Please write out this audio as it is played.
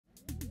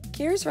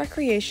Gears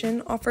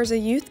Recreation offers a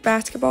youth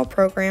basketball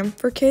program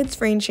for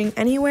kids ranging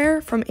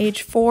anywhere from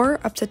age 4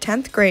 up to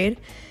 10th grade,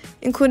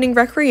 including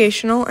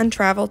recreational and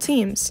travel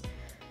teams.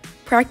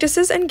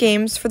 Practices and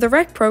games for the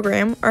rec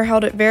program are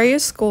held at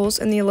various schools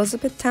in the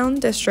Elizabethtown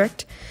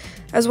district,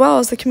 as well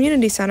as the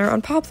community center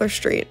on Poplar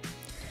Street.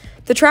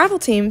 The travel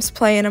teams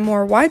play in a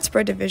more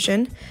widespread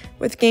division,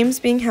 with games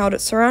being held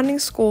at surrounding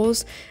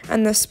schools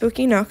and the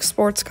Spooky Nook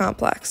Sports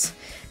Complex.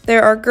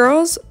 There are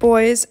girls,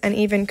 boys, and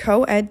even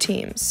co-ed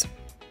teams.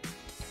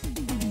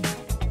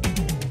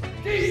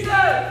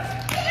 Defense!